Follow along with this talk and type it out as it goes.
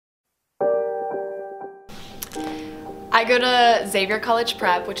I go to Xavier College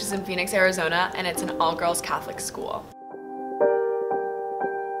Prep, which is in Phoenix, Arizona, and it's an all-girls Catholic school.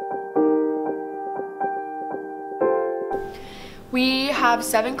 We have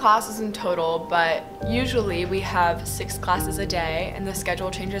 7 classes in total, but usually we have 6 classes a day, and the schedule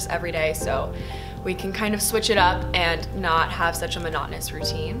changes every day, so we can kind of switch it up and not have such a monotonous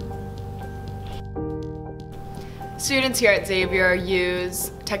routine. Students here at Xavier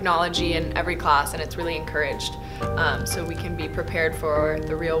use technology in every class, and it's really encouraged, so we can be prepared for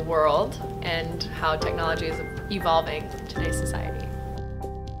the real world and how technology is evolving in today's society.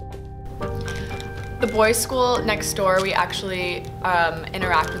 The boys' school next door, we actually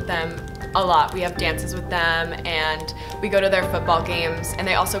interact with them a lot. We have dances with them, and we go to their football games, and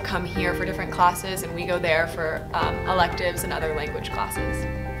they also come here for different classes, and we go there for electives and other language classes.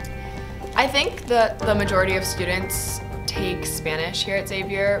 I think that the majority of students take Spanish here at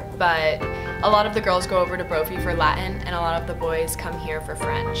Xavier, but a lot of the girls go over to Brophy for Latin, and a lot of the boys come here for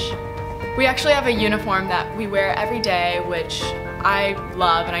French. We actually have a uniform that we wear every day, which I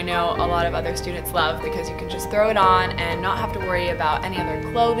love, and I know a lot of other students love, because you can just throw it on and not have to worry about any other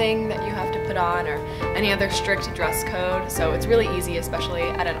clothing that you have to put on or any other strict dress code. So it's really easy, especially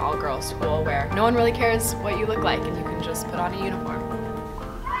at an all-girls school where no one really cares what you look like and you can just put on a uniform.